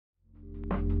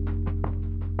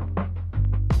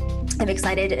I'm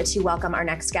excited to welcome our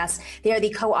next guests. They are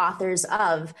the co-authors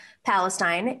of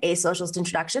Palestine, A Socialist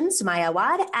Introduction, Sumaya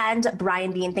Awad and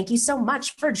Brian Bean. Thank you so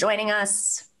much for joining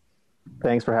us.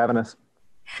 Thanks for having us.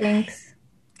 Thanks.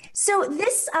 So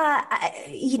this,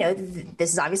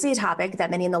 this is obviously a topic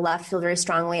that many in the left feel very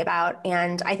strongly about,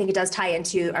 and I think it does tie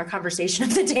into our conversation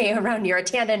of the day around Neera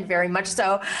Tanden, very much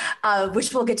so,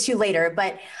 which we'll get to later.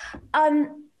 But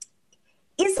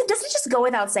does it just go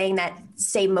without saying that,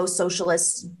 say, most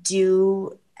socialists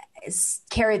do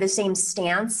carry the same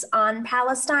stance on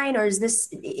Palestine, or is this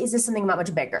something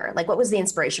much bigger? Like, what was the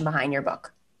inspiration behind your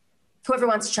book? Whoever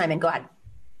wants to chime in, go ahead.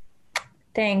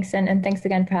 Thanks, and thanks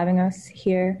again for having us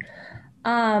here.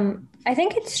 I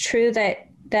think it's true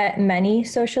that many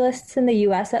socialists in the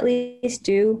U.S. at least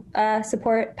do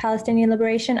support Palestinian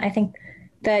liberation. I think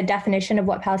the definition of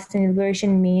what Palestinian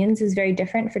liberation means is very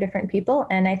different for different people,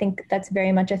 and I think that's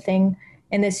very much a thing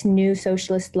in this new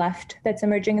socialist left that's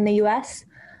emerging in the U.S.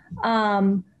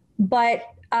 But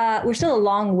we're still a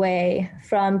long way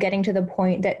from getting to the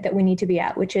point that we need to be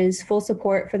at, which is full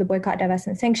support for the boycott,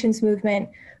 divestment, sanctions movement,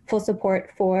 full support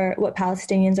for what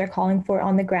Palestinians are calling for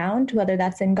on the ground, whether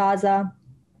that's in Gaza,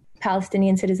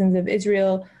 Palestinian citizens of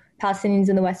Israel, Palestinians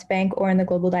in the West Bank, or in the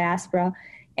global diaspora.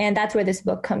 And that's where this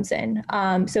book comes in.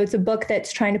 So it's a book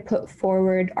that's trying to put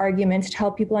forward arguments to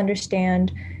help people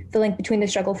understand the link between the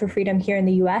struggle for freedom here in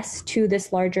the U.S. to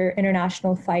this larger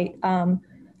international fight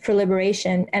for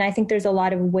liberation. And I think there's a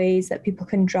lot of ways that people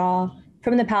can draw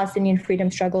from the Palestinian freedom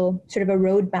struggle, sort of a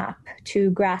roadmap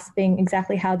to grasping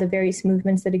exactly how the various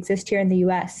movements that exist here in the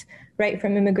U.S., right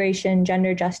from immigration,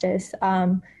 gender justice,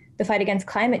 the fight against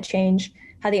climate change,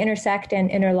 how they intersect and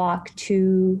interlock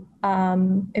to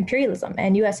imperialism,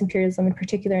 and U.S. imperialism in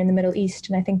particular in the Middle East.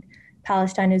 And I think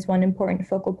Palestine is one important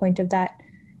focal point of that.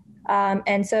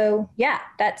 And so, yeah,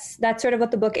 that's sort of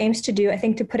what the book aims to do. I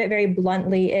think, to put it very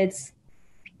bluntly, it's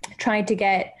trying to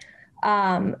get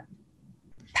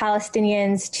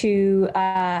Palestinians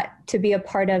to be a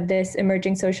part of this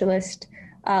emerging socialist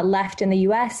left in the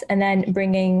U.S., and then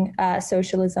bringing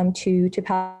socialism to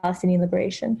Palestinian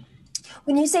liberation.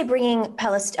 When you say bringing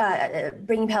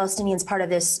Palestinians part of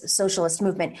this socialist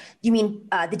movement, you mean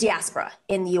the diaspora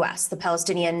in the U.S., the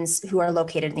Palestinians who are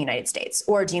located in the United States,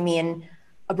 or do you mean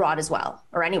abroad as well,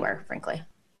 or anywhere, frankly?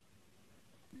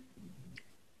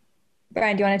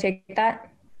 Brian, do you want to take that?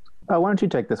 Why don't you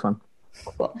take this one?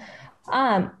 Cool.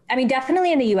 I mean,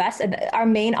 definitely in the U.S., our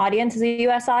main audience is a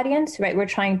U.S. audience, right? We're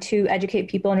trying to educate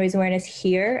people and raise awareness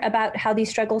here about how these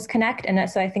struggles connect. And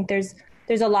so I think there's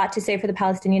a lot to say for the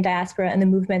Palestinian diaspora and the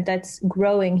movement that's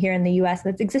growing here in the U.S.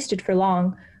 that's existed for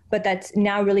long, but that's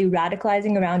now really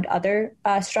radicalizing around other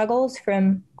struggles,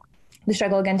 from the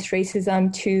struggle against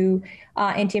racism to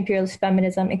anti-imperialist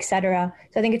feminism, et cetera.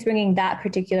 So I think it's bringing that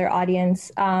particular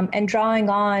audience and drawing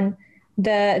on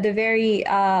the very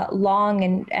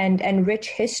long and rich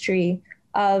history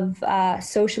of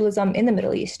socialism in the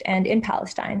Middle East and in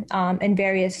Palestine, and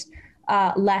various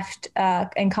left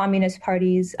and communist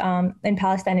parties in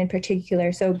Palestine in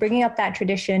particular. So bringing up that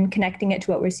tradition, connecting it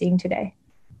to what we're seeing today.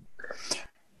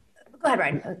 Go ahead,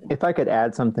 Brian. If I could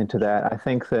add something to that, I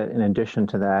think that in addition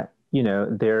to that,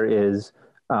 there is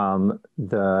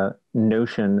the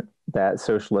notion that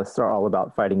socialists are all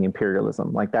about fighting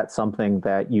imperialism. Like, that's something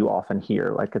that you often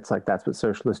hear. Like, it's like, that's what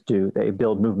socialists do. They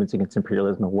build movements against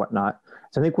imperialism and whatnot.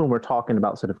 So I think when we're talking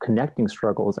about sort of connecting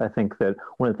struggles, I think that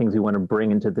one of the things we want to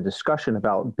bring into the discussion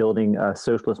about building a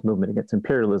socialist movement against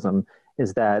imperialism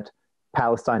is that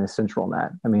Palestine is central in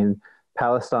that. I mean,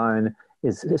 Palestine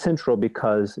is central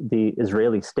because the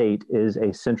Israeli state is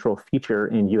a central feature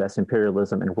in U.S.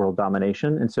 imperialism and world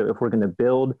domination. And so if we're going to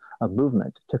build a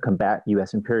movement to combat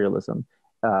U.S. imperialism,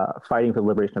 fighting for the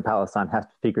liberation of Palestine has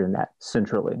to figure in that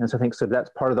centrally. And so I think that's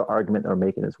part of the argument they're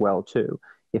making as well, too.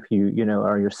 If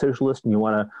you're socialist and you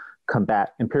want to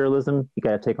combat imperialism, you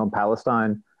got to take on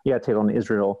Palestine, you got to take on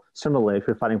Israel. Similarly, if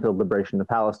you're fighting for the liberation of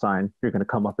Palestine, you're going to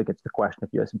come up against the question of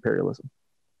U.S. imperialism.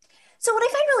 So what I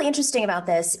find really interesting about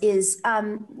this is,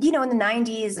 in the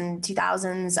 90s and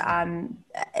 2000s,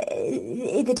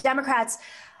 the Democrats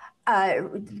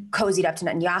cozied up to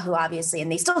Netanyahu, obviously,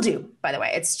 and they still do, by the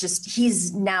way. It's just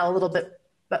he's now a little bit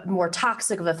more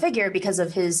toxic of a figure because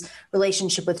of his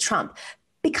relationship with Trump.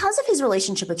 Because of his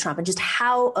relationship with Trump and just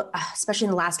how, especially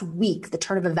in the last week, the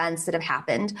turn of events that have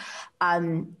happened,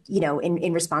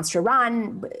 in response to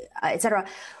Iran, et cetera,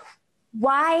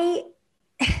 why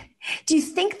do you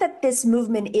think that this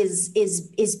movement is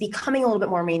becoming a little bit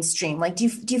more mainstream? Like, do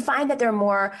you find that there are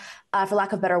more, for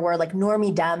lack of a better word, like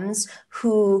normie Dems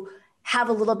who have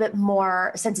a little bit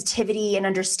more sensitivity and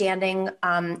understanding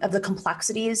of the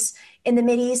complexities in the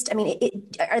Mideast? I mean,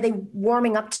 are they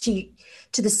warming up to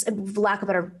this, for lack of a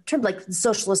better term, like the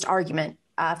socialist argument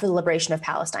for the liberation of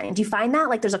Palestine? Do you find that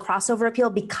like there's a crossover appeal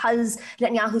because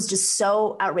Netanyahu's just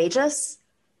so outrageous?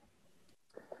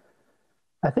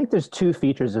 I think there's two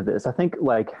features of this. I think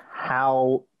like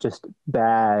how just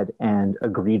bad and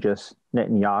egregious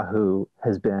Netanyahu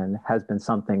has been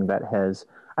something that has,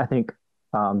 I think,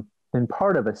 been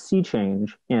part of a sea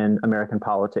change in American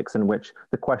politics, in which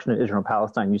the question of Israel and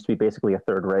Palestine used to be basically a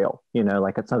third rail.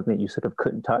 Like it's something that you sort of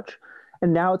couldn't touch.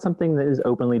 And now it's something that is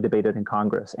openly debated in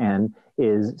Congress and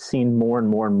is seen more and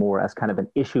more and more as kind of an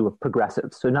issue of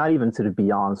progressives. So not even sort of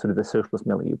beyond sort of the socialist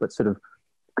milieu, but sort of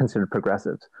considered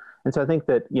progressives. And so I think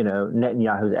that,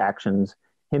 Netanyahu's actions,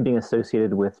 him being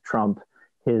associated with Trump,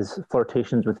 his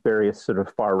flirtations with various sort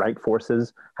of far right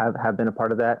forces have been a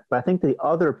part of that. But I think the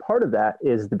other part of that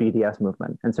is the BDS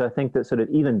movement. And so I think that sort of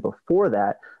even before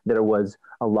that, there was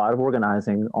a lot of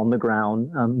organizing on the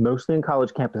ground, mostly in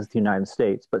college campuses of the United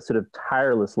States, but sort of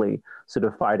tirelessly sort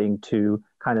of fighting to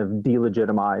kind of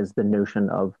delegitimize the notion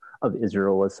of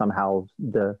Israel as somehow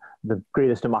the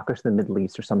greatest democracy in the Middle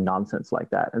East or some nonsense like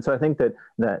that. And so I think that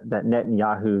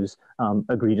Netanyahu's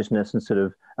egregiousness and sort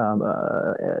of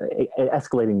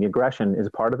escalating the aggression is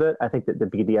a part of it. I think that the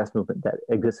BDS movement that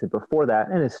existed before that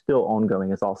and is still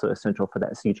ongoing is also essential for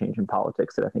that sea change in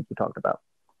politics that I think you talked about.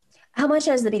 How much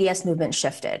has the BDS movement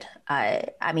shifted?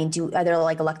 I mean, are there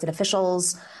like elected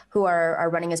officials who are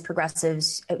running as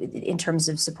progressives in terms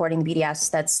of supporting the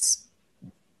BDS? That's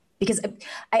because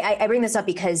I bring this up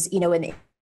because, in the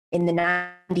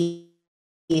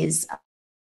 90s,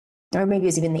 or maybe it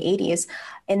was even the 80s,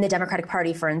 in the Democratic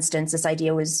Party, for instance, this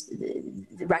idea was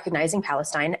recognizing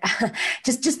Palestine,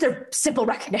 just their simple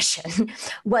recognition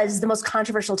was the most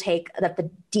controversial take that the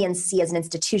DNC as an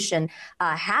institution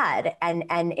had. And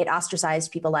it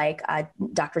ostracized people like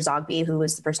Dr. Zogby, who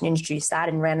was the person who introduced that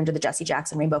and ran under the Jesse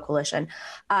Jackson Rainbow Coalition,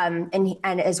 and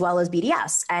as well as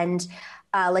BDS. And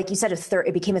like you said,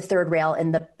 it became a third rail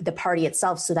in the party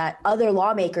itself, so that other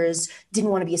lawmakers didn't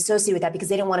want to be associated with that because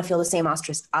they didn't want to feel the same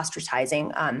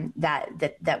ostracizing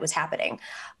that was happening.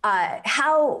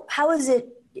 How is it?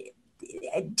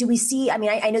 Do we see? I mean,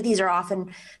 I know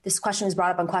this question was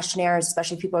brought up on questionnaires,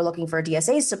 especially if people are looking for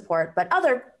DSA support, but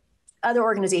other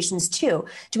organizations too.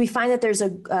 Do we find that there's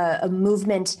a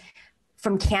movement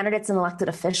from candidates and elected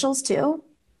officials too?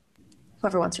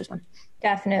 Whoever wants to respond.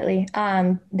 Definitely.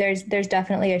 There's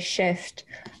definitely a shift.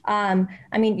 I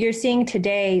mean, you're seeing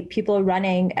today people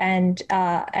running and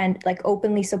like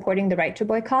openly supporting the right to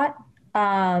boycott.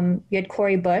 You had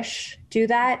Cori Bush do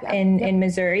that in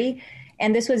Missouri.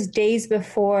 And this was days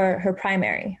before her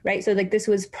primary, right? So like this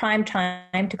was prime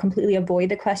time to completely avoid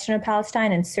the question of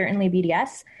Palestine and certainly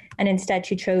BDS. And instead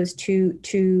she chose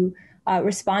to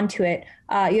respond to it.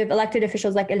 You have elected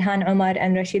officials like Ilhan Omar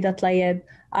and Rashida Tlaib,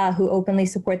 who openly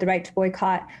support the right to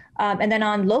boycott. And then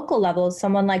on local levels,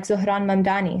 someone like Zohran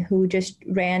Mamdani, who just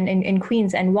ran in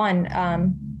Queens and won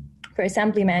for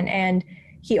assemblyman. And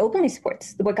he openly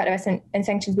supports the boycott, divestment, and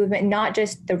sanctions movement, not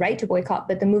just the right to boycott,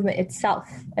 but the movement itself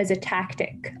as a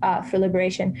tactic for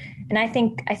liberation. And I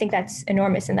think that's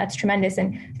enormous and that's tremendous.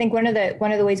 And I think one of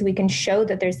the ways we can show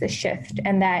that there's this shift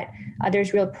and that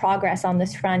there's real progress on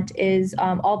this front is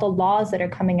all the laws that are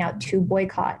coming out to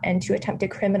boycott and to attempt to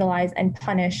criminalize and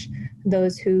punish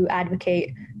those who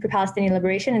advocate for Palestinian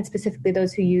liberation, and specifically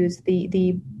those who use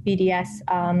the BDS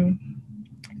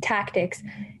tactics.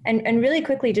 And really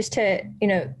quickly, just to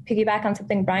piggyback on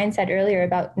something Brian said earlier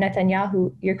about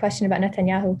Netanyahu, your question about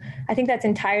Netanyahu, I think that's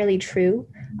entirely true,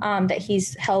 that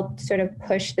he's helped sort of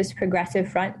push this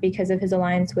progressive front because of his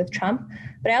alliance with Trump.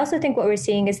 But I also think what we're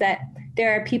seeing is that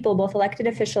there are people, both elected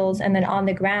officials and then on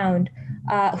the ground,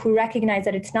 who recognize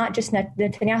that it's not just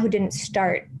Netanyahu didn't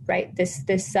start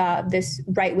this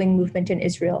right-wing movement in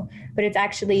Israel, but it's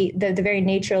actually the very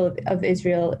nature of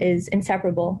Israel is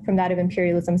inseparable from that of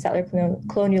imperialism, settler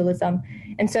colonialism.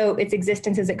 And so its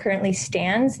existence as it currently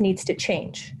stands needs to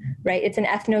change, right? It's an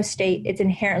ethno-state. It's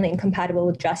inherently incompatible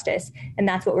with justice. And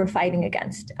that's what we're fighting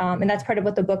against. And that's part of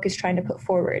what the book is trying to put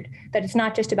forward, that it's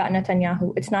not just about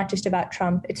Netanyahu. It's not just about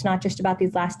Trump. It's not just about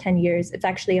these last 10 years. It's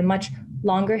actually a much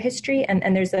longer history,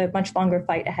 and there's a much longer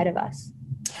fight ahead of us.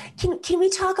 Can we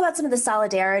talk about some of the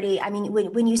solidarity? I mean,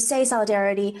 when you say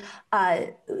solidarity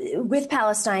with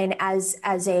Palestine as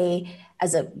a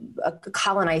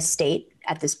colonized state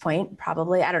at this point,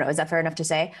 probably, I don't know, is that fair enough to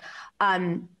say?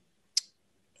 You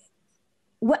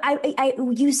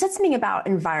said something about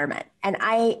environment, and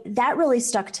that really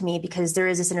stuck to me because there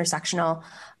is this intersectional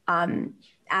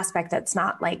aspect that's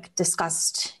not like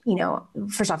discussed,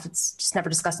 first off, it's just never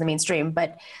discussed in the mainstream,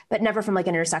 but never from like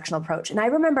an intersectional approach. And I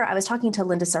remember I was talking to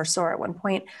Linda Sarsour at one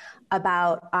point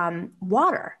about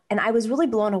water, and I was really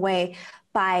blown away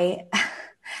by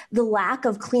the lack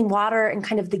of clean water and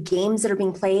kind of the games that are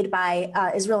being played by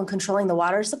Israel in controlling the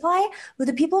water supply with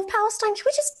the people of Palestine. Can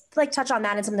we just like touch on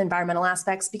that and some of the environmental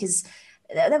aspects? Because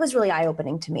that was really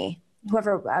eye-opening to me.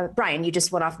 Whoever, Brian, you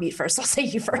just went off mute first. I'll say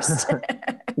you first.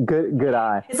 Good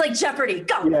eye. It's like Jeopardy.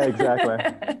 Go. Yeah,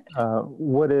 exactly.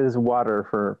 What is water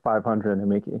for 500,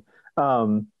 Nomiki?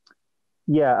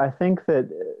 I think that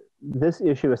this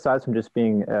issue, aside from just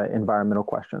being an environmental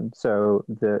question, so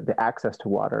the access to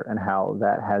water and how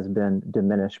that has been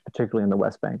diminished, particularly in the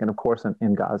West Bank and of course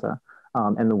in Gaza,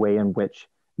 and the way in which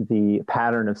the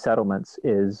pattern of settlements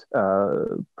is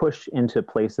pushed into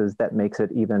places that makes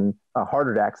it even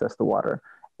harder to access the water.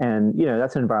 And,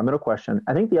 that's an environmental question.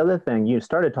 I think the other thing, you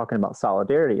started talking about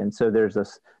solidarity. And so there's a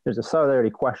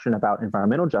solidarity question about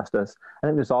environmental justice. I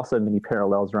think there's also many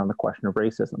parallels around the question of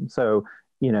racism. So,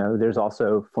 there's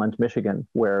also Flint, Michigan,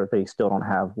 where they still don't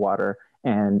have water,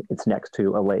 and it's next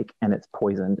to a lake and it's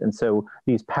poisoned. And so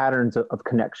these patterns of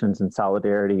connections and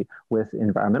solidarity with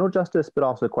environmental justice, but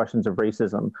also questions of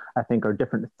racism, I think are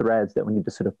different threads that we need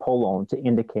to sort of pull on to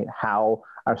indicate how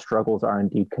our struggles are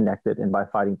indeed connected, and by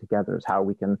fighting together is how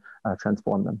we can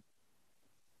transform them.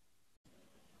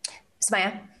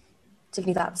 Sumaya, do you have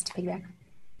any thoughts to piggyback?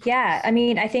 Yeah, I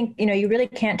mean, I think, you really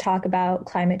can't talk about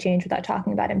climate change without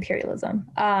talking about imperialism.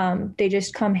 They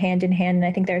just come hand in hand. And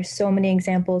I think there are so many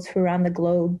examples from around the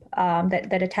globe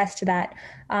that attest to that.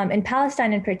 In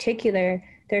Palestine in particular,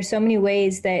 there are so many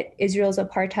ways that Israel's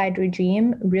apartheid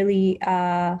regime really,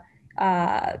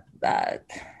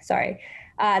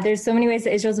 there's so many ways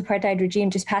that Israel's apartheid regime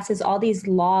just passes all these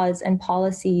laws and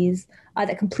policies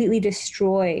that completely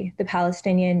destroy the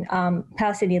Palestinian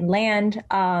land,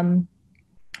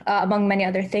 among many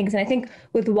other things. And I think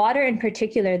with water in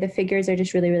particular, the figures are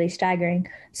just really, really staggering.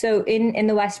 So in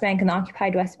the West Bank, in the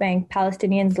occupied West Bank,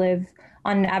 Palestinians live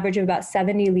on an average of about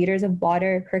 70 liters of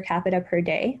water per capita per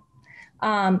day.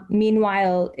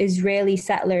 Meanwhile, Israeli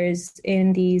settlers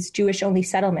in these Jewish-only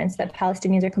settlements that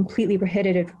Palestinians are completely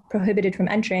prohibited from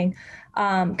entering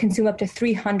consume up to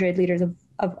 300 liters of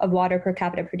water per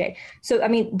capita per day. So, I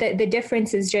mean, the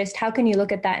difference is just, how can you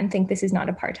look at that and think this is not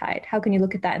apartheid? How can you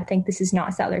look at that and think this is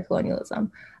not settler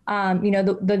colonialism?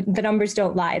 The numbers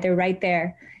don't lie. They're right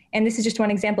there. And this is just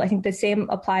one example. I think the same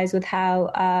applies with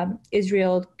how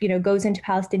Israel, goes into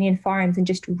Palestinian farms and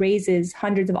just raises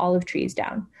hundreds of olive trees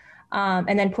down.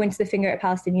 And then points the finger at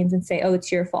Palestinians and say, oh,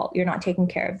 it's your fault. You're not taking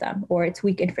care of them, or it's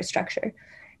weak infrastructure.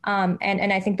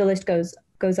 And I think the list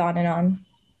goes on and on.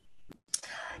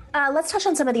 Let's touch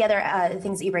on some of the other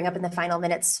things that you bring up in the final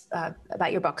minutes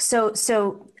about your book. So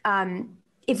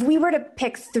if we were to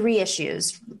pick 3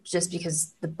 issues, just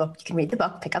because the book, you can read the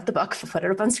book, pick up the book, put it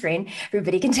up on screen,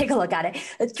 everybody can take a look at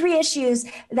it. 3 issues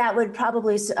that would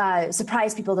probably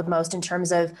surprise people the most in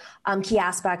terms of key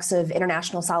aspects of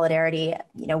international solidarity,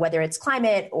 whether it's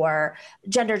climate or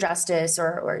gender justice,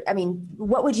 or I mean,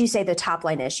 what would you say the top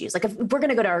line issues? Like if we're going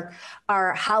to go to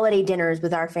our holiday dinners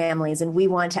with our families and we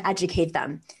want to educate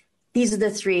them, these are the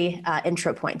 3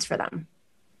 intro points for them.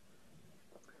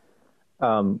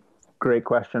 Great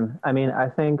question. I mean, I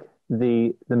think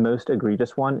the most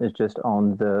egregious one is just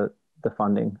on the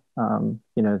funding.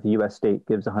 The U.S. state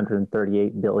gives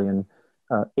 138 billion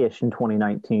ish in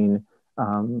 2019,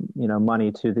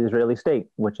 money to the Israeli state,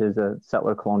 which is a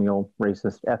settler colonial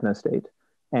racist ethno state.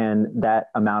 And that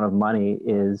amount of money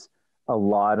is a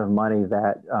lot of money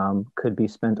that could be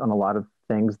spent on a lot of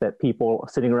things that people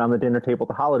sitting around the dinner table at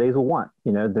the holidays will want.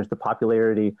 There's the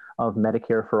popularity of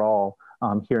Medicare for all.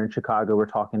 Here in Chicago, we're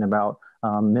talking about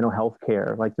mental health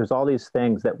care. Like there's all these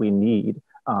things that we need.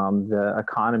 The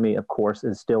economy, of course,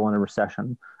 is still in a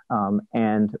recession.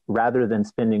 And rather than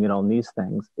spending it on these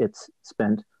things, it's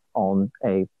spent on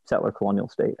a settler colonial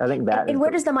state. I think that. And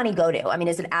where does the money go to? I mean,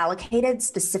 is it allocated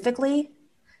specifically?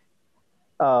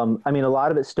 I mean, a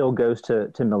lot of it still goes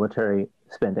to military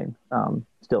spending,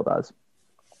 still does.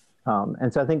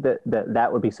 And so I think that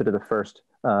would be sort of the first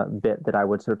bit that I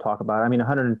would sort of talk about. I mean,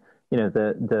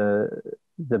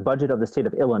 the budget of the state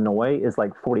of Illinois is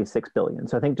like 46 billion.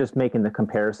 So I think just making the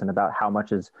comparison about how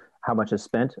much is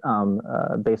spent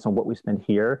based on what we spend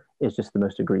here is just the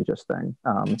most egregious thing.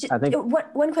 I think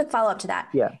one quick follow up to that.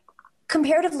 Yeah.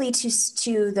 Comparatively to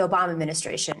the Obama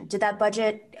administration, did that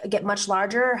budget get much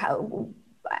larger?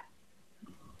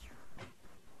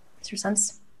 What's your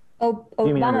sense?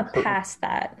 Obama passed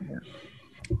that. Yeah.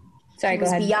 Sorry, go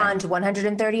ahead. Beyond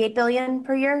 138 billion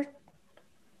per year.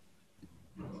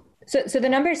 So the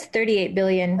number is $38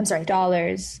 billion. I'm sorry.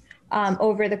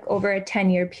 Over a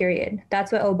 10-year period.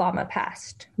 That's what Obama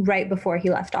passed right before he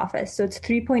left office. So it's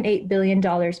 $3.8 billion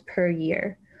per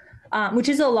year, which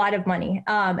is a lot of money,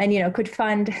 and could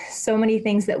fund so many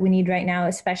things that we need right now,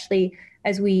 especially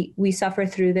as we suffer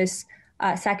through this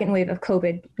second wave of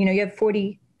COVID. You have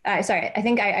 40. I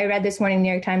think I read this morning in the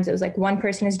New York Times, it was like one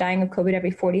person is dying of COVID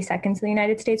every 40 seconds in the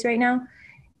United States right now.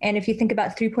 And if you think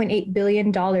about $3.8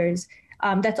 billion,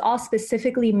 that's all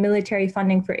specifically military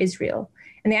funding for Israel.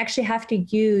 And they actually have to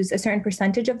use a certain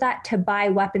percentage of that to buy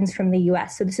weapons from the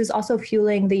US. So this is also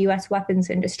fueling the US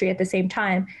weapons industry at the same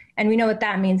time. And we know what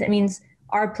that means. It means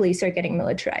our police are getting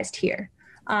militarized here.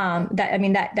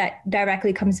 That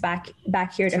directly comes back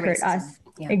here to hurt us.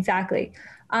 Yeah. Exactly.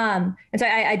 And so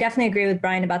I definitely agree with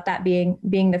Brian about that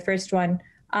being the first one.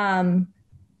 And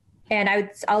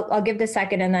I'll give the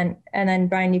second, and then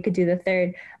Brian, you could do the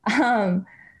third.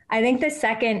 I think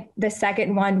the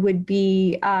second one would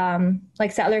be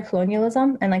like settler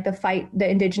colonialism and like the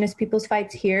indigenous people's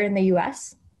fights here in the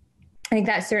U.S. I think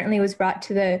that certainly was brought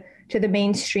to the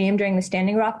mainstream during the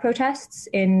Standing Rock protests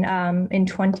in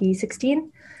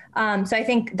 2016. So I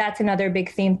think that's another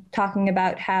big theme, talking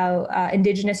about how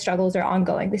indigenous struggles are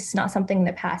ongoing. This is not something in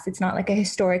the past. It's not like a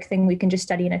historic thing we can just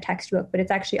study in a textbook, but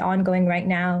it's actually ongoing right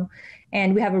now.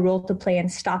 And we have a role to play in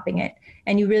stopping it.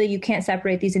 And you can't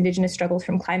separate these indigenous struggles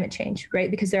from climate change,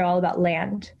 right? Because they're all about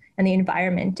land and the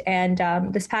environment. And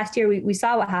this past year, we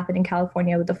saw what happened in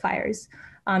California with the fires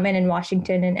and in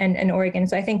Washington and Oregon.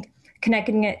 So I think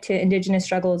connecting it to indigenous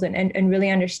struggles and really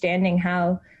understanding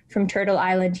how from Turtle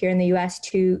Island here in the U.S.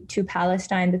 to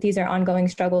Palestine, that these are ongoing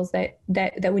struggles that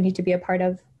we need to be a part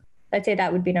of. I'd say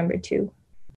that would be number two.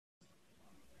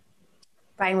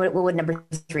 Brian, what would number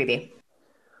three be?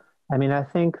 I mean, I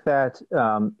think that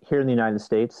here in the United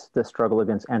States, the struggle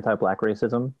against anti-Black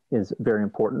racism is very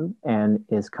important and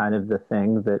is kind of the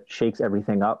thing that shakes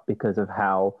everything up because of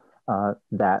how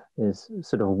that is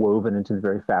sort of woven into the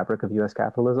very fabric of U.S.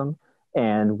 capitalism.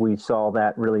 And we saw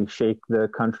that really shake the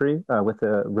country with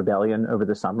the rebellion over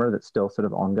the summer that's still sort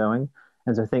of ongoing.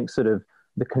 And so I think sort of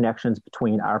the connections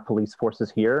between our police forces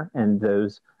here and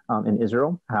those in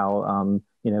Israel, how,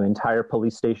 entire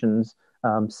police stations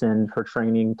send for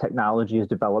training, technology is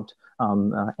developed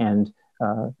and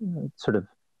sort of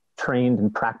trained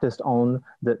and practiced on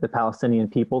the Palestinian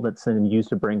people that's then used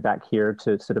to bring back here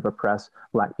to sort of oppress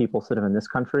Black people sort of in this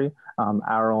country.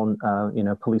 Our own,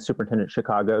 police superintendent in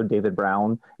Chicago, David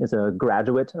Brown, is a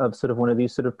graduate of sort of one of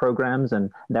these sort of programs.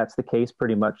 And that's the case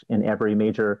pretty much in every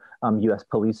major U.S.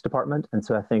 police department. And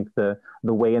so I think the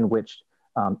way in which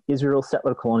Israel's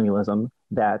settler colonialism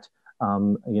that,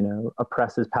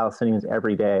 oppresses Palestinians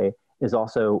every day is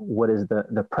also what is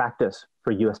the practice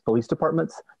for U.S. police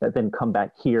departments that then come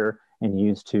back here and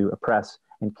use to oppress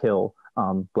and kill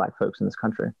Black folks in this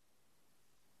country.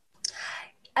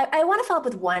 I want to follow up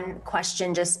with one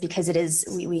question, just because it is,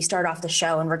 we start off the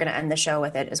show and we're going to end the show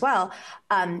with it as well,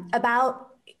 about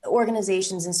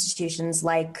organizations, institutions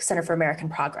like Center for American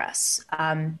Progress.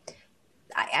 I'm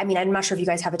not sure if you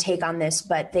guys have a take on this,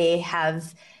 but they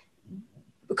have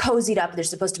cozied up. They're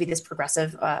supposed to be this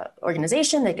progressive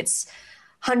organization that gets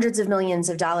hundreds of millions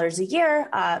of dollars a year.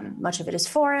 Much of it is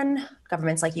foreign,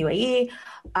 governments like UAE,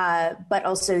 but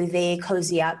also they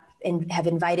cozy up and have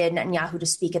invited Netanyahu to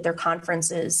speak at their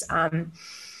conferences. And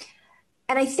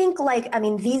I think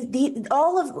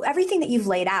everything that you've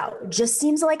laid out just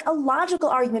seems like a logical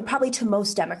argument, probably to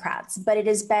most Democrats, but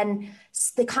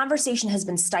the conversation has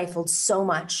been stifled so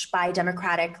much by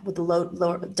the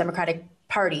low Democratic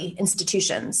Party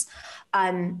institutions,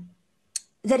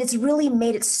 that it's really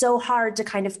made it so hard to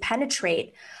kind of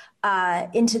penetrate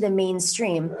into the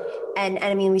mainstream.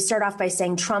 And we start off by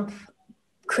saying Trump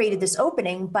created this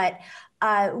opening, but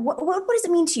what does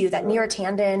it mean to you that Neera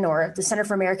Tanden or the Center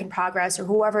for American Progress or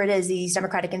whoever it is, these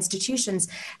democratic institutions,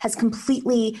 has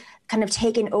completely kind of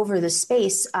taken over the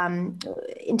space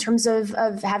in terms of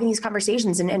having these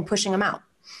conversations and pushing them out?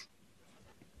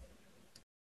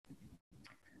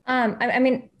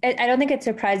 I don't think it's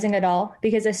surprising at all,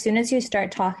 because as soon as you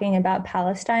start talking about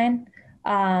Palestine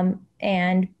and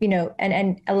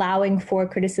allowing for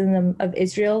criticism of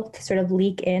Israel to sort of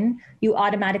leak in, you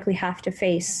automatically have to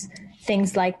face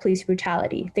things like police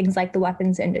brutality, things like the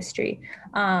weapons industry,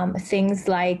 things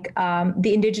like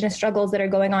the indigenous struggles that are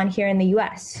going on here in the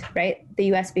U.S., right? The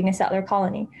U.S. being a settler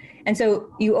colony. And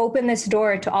so you open this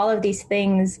door to all of these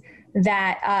things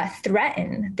that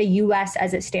threaten the U.S.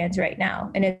 as it stands right now.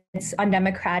 And it's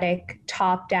undemocratic,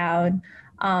 top-down,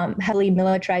 heavily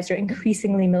militarized or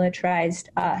increasingly militarized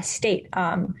state,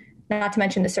 not to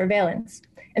mention the surveillance.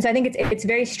 And so I think it's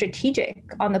very strategic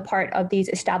on the part of these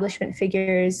establishment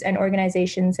figures and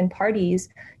organizations and parties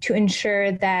to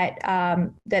ensure that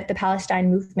that the Palestine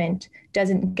movement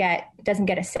doesn't get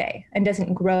a say and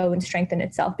doesn't grow and strengthen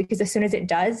itself. Because as soon as it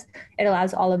does, it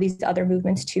allows all of these other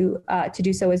movements to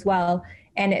do so as well.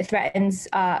 And it threatens,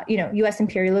 U.S.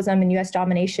 imperialism and U.S.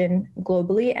 domination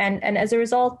globally. And as a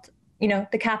result,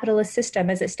 the capitalist system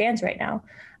as it stands right now.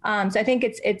 So I think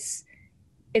it's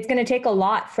going to take a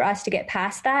lot for us to get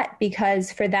past that,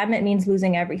 because for them, it means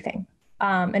losing everything.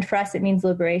 And for us, it means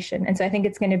liberation. And so I think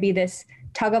it's going to be this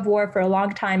tug of war for a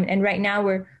long time. And right now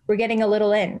we're getting a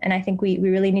little in. And I think we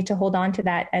really need to hold on to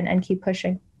that and keep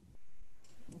pushing.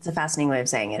 It's a fascinating way of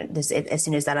saying it. As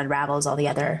soon as that unravels, all the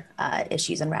other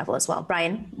issues unravel as well.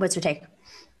 Brian, what's your take?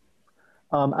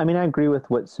 I agree with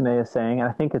what Sumaya is saying. And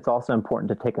I think it's also important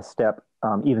to take a step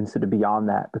even sort of beyond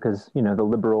that, because, the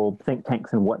liberal think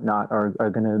tanks and whatnot are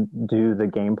going to do the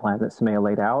game plan that Sumaya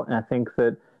laid out. And I think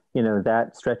that,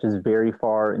 that stretches very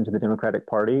far into the Democratic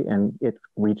Party, and it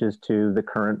reaches to the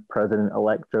current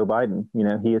president-elect Joe Biden.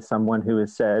 He is someone who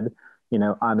has said,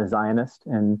 I'm a Zionist.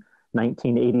 In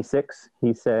 1986,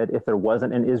 he said, if there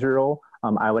wasn't an Israel,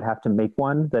 I would have to make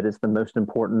one. That is the most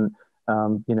important,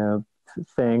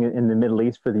 thing in the Middle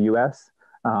East for the U.S.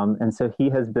 And so he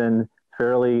has been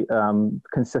fairly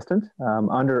consistent.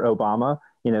 Under Obama,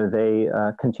 they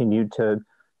continued to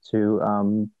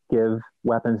give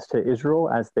weapons to Israel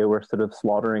as they were sort of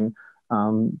slaughtering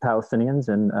Palestinians.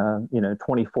 In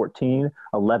 2014,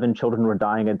 11 children were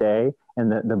dying a day in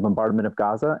the bombardment of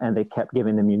Gaza, and they kept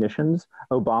giving them munitions.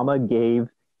 Obama gave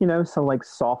some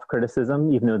soft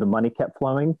criticism, even though the money kept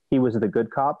flowing. He was the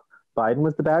good cop. Biden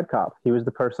was the bad cop. He was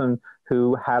the person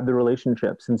who had the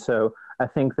relationships. And so I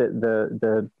think that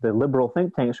the liberal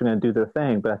think tanks are going to do their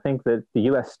thing, but I think that the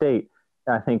U.S. state,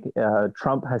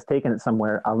 Trump has taken it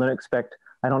somewhere. I don't expect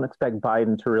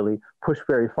Biden to really push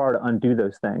very far to undo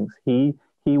those things. He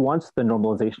wants the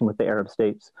normalization with the Arab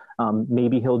states.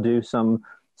 Maybe he'll do some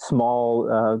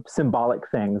small symbolic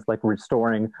things like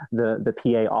restoring the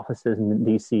PA offices in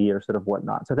DC or sort of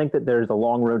whatnot. So I think that there's a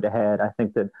long road ahead. I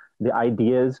think that the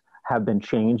ideas have been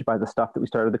changed by the stuff that we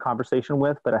started the conversation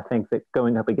with, but I think that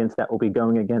going up against that will be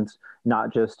going against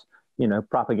not just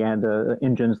propaganda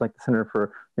engines like the Center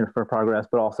for Progress,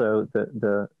 but also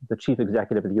the chief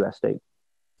executive of the U.S. state.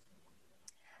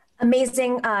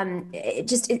 Amazing.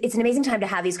 It's an amazing time to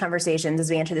have these conversations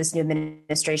as we enter this new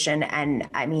administration. And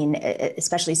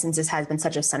especially since this has been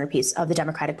such a centerpiece of the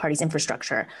Democratic Party's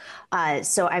infrastructure.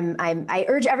 So I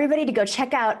urge everybody to go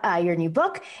check out your new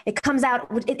book. It comes out.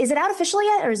 Is it out officially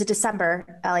yet, or is it December?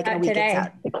 In a week today. It's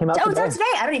out. It came out It's out today.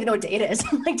 I don't even know what date it is.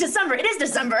 December. It is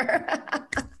December.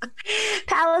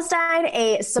 Palestine,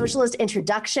 a Socialist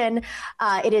Introduction.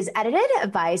 It is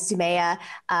edited by Sumaya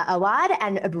Awad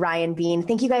and Brian Bean.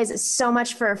 Thank you guys so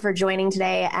much for joining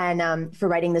today and for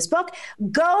writing this book.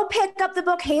 Go pick up the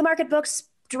book, Haymarket Books,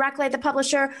 directly at the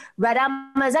publisher. Red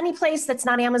Emma is any place that's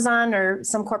not Amazon or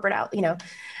some corporate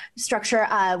structure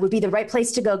would be the right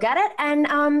place to go get it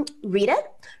and read it,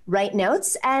 write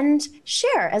notes, and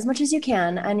share as much as you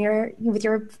can with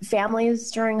your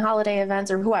families during holiday events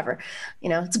or whoever.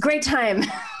 It's a great time,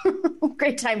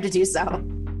 great time to do so.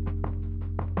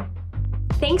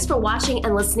 Thanks for watching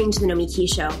and listening to The Nomiki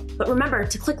Show. But remember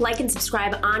to click like and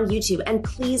subscribe on YouTube, and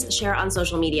please share on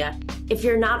social media. If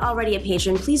you're not already a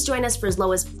patron, please join us for as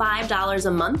low as $5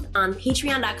 a month on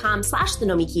patreon.com/The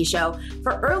Nomiki Show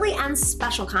for early and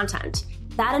special content.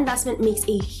 That investment makes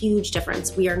a huge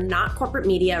difference. We are not corporate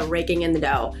media raking in the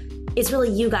dough. It's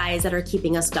really you guys that are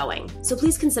keeping us going. So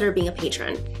please consider being a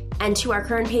patron. And to our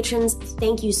current patrons,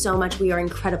 thank you so much. We are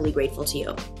incredibly grateful to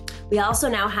you. We also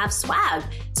now have swag.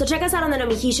 So check us out on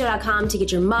thenomikishow.com to get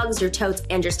your mugs, your totes,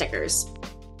 and your stickers.